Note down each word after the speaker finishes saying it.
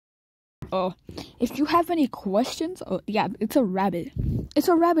if you have any questions, yeah, it's a rabbit. It's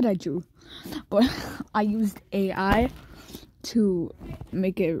a rabbit I drew, but I used AI to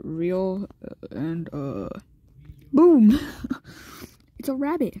make it real, and boom, it's a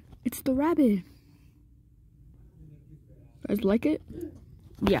rabbit. It's the rabbit. You guys like it?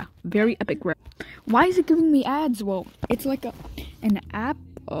 Yeah, very epic. Why is it giving me ads? Well, it's like an app.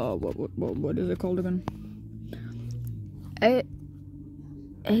 What is it called again?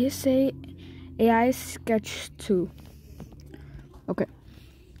 AI Sketch 2. Okay.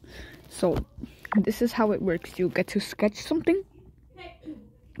 So, this is how it works. You get to sketch something,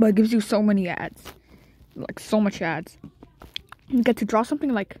 but it gives you so many ads. Like, so much ads. You get to draw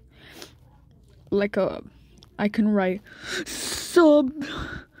something like I can write subscribe.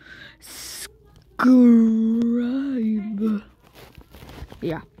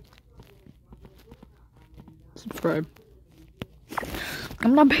 Yeah. Subscribe.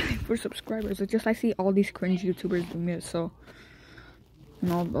 I'm not paying for subscribers. It's just I see all these cringe YouTubers doing it, so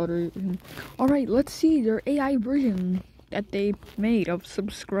no better. Alright, let's see their AI version that they made of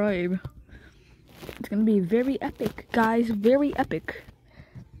subscribe. It's gonna be very epic, guys. Very epic.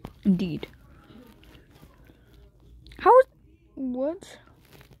 Indeed. What?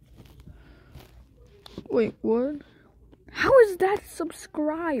 Wait, what? How is that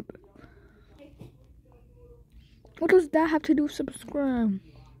subscribe? What does that have to do with subscribe?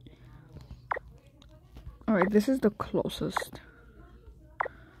 Alright, this is the closest.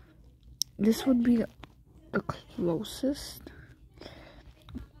 This would be the closest.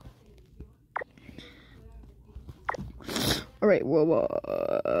 Alright, well,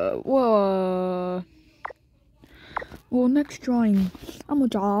 next drawing, I'm gonna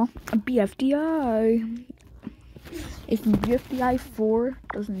draw a BFDI. If BFDI 4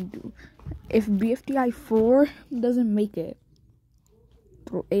 doesn't make it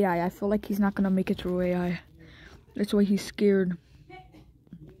through AI, I feel like he's not gonna make it through AI. That's why he's scared.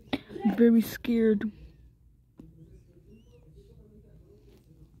 Very scared.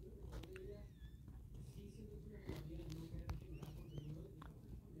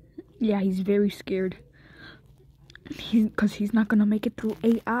 Yeah, he's very scared. Because he's not gonna make it through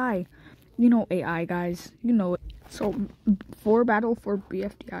AI. You know AI, guys. You know it. So, for battle for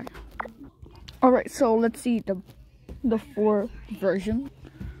BFDI. Alright, so let's see the 4 version.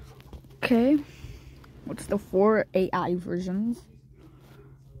 Okay. What's the 4 AI versions?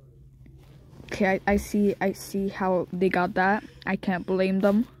 Okay, I see how they got that. I can't blame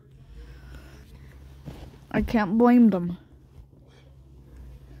them. I can't blame them.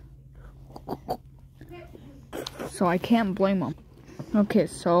 So I can't blame them. Okay,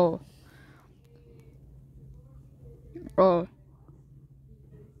 so oh,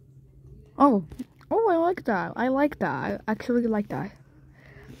 I like that. I like that. I actually like that.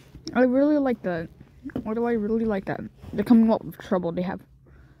 I really like that. Why do I really like that? They're coming up with trouble they have.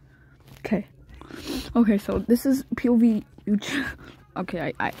 Okay, so this is POV.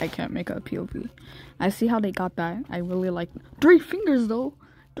 Okay, I can't make a POV. I see how they got that. I really like 3 fingers though.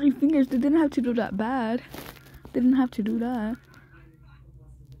 3 fingers. They didn't have to do that bad. Didn't have to do that.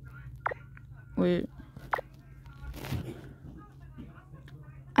 Wait.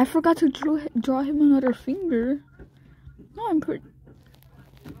 I forgot to draw him another finger. No,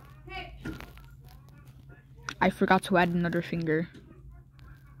 I forgot to add another finger.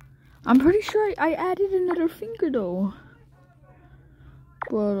 I'm pretty sure I added another finger though.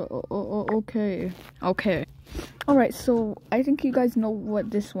 But okay. Alright, so I think you guys know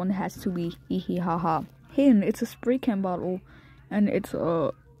what this one has to be. Hee haha. It's a spray can bottle, and it's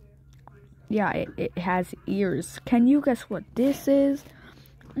yeah, it has ears. Can you guess what this is?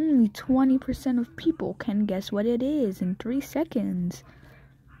 Only 20% of people can guess what it is in 3 seconds.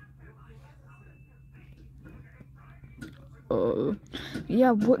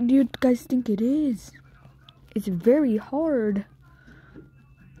 Yeah, what do you guys think it is? It's very hard.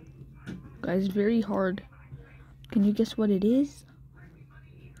 Guys, very hard. Can you guess what it is?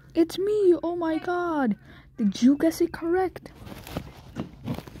 It's me! Oh my god! Did you guess it correct?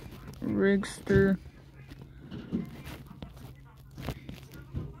 Rigster.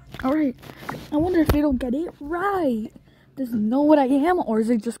 Alright. I wonder if they don't get it right. Does it know what I am, or is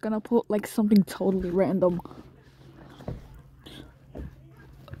it just gonna put like something totally random?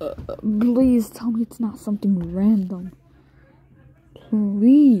 Please tell me it's not something random.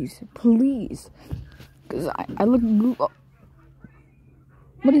 Please. Because I look blue. Oh.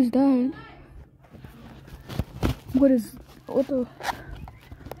 What is that? What the?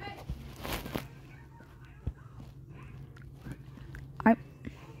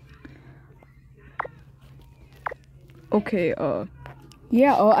 Okay,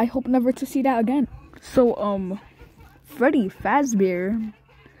 Yeah, I hope never to see that again. So, Freddy Fazbear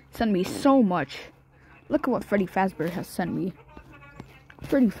sent me so much. Look at what Freddy Fazbear has sent me.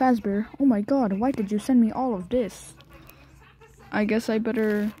 Freddy Fazbear, oh my god, why did you send me all of this? I guess I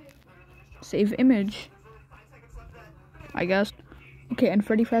better save image. I guess. Okay, and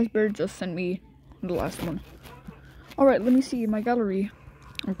Freddy Fazbear just sent me the last one. Alright, let me see my gallery.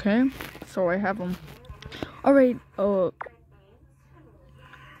 Okay, so I have them. Alright, what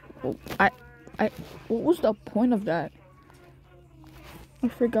was the point of that? I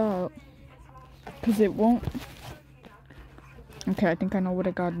forgot. Cause it won't. Okay, I think I know what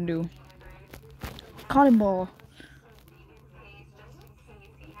I gotta do. Cotton ball.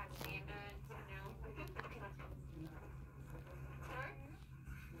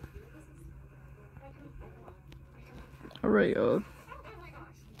 Alright,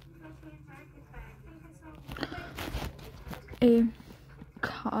 a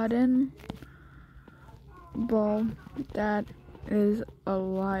cotton ball that is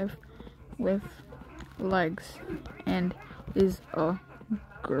alive with legs and is a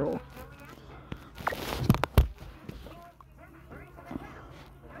girl.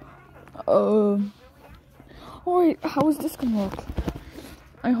 Alright, how is this gonna look?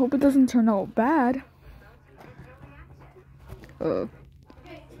 I hope it doesn't turn out bad.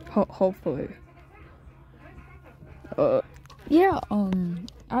 Hopefully. Yeah,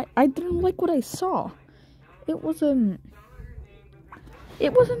 I didn't like what I saw. It wasn't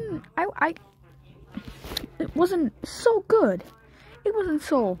so good. It wasn't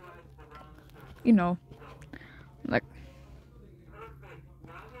so, you know, like,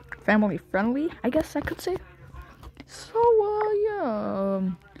 family friendly, I guess I could say. So,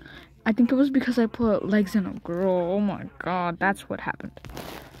 yeah, I think it was because I put legs in a girl. Oh my god, that's what happened.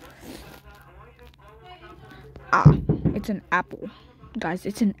 Ah, it's an apple. Guys,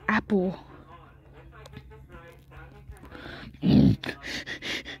 it's an apple.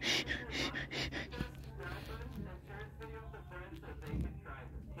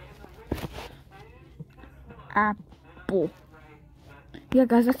 Apple. Yeah,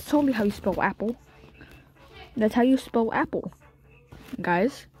 guys, that's totally how you spell apple. That's how you spell apple.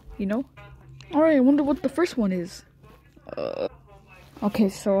 Guys, you know? Alright, I wonder what the first one is. Okay,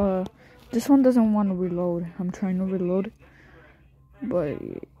 so, this one doesn't want to reload. I'm trying to reload. But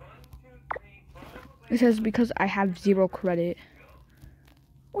it says because I have 0 credit.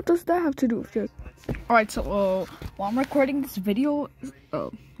 What does that have to do with it? Alright, so, while I'm recording this video,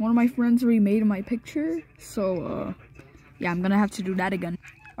 one of my friends remade my picture. So, yeah, I'm gonna have to do that again.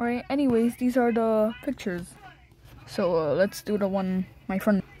 Alright, anyways, these are the pictures. So, let's do the one my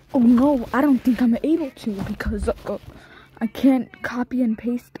friend... Oh no, I don't think I'm able to because I can't copy and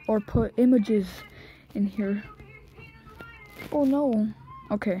paste or put images in here. Oh no.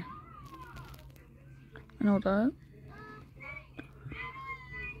 Okay. I know that.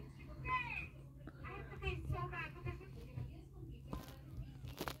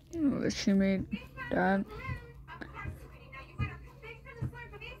 Oh, she made that.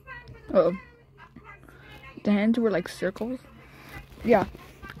 Oh. The hands were like circles. Yeah.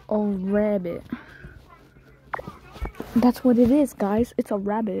 Oh, rabbit. That's what it is, guys. It's a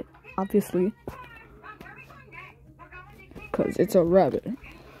rabbit, obviously. Because it's a rabbit.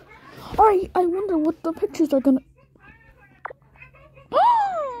 Alright, I wonder what the pictures are gonna...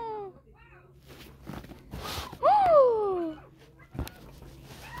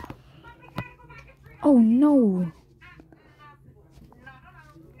 Oh no.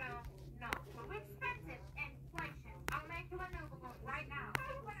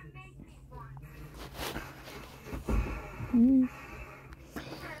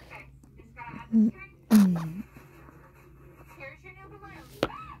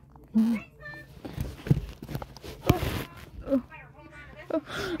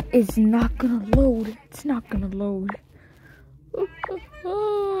 It's not gonna load. It's not gonna load.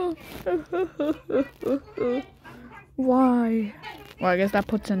 Why? Well, I guess that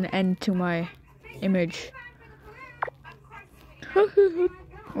puts an end to my image.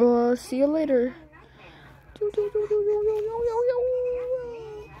 Well, see you later.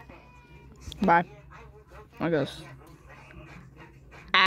 Bye, I guess.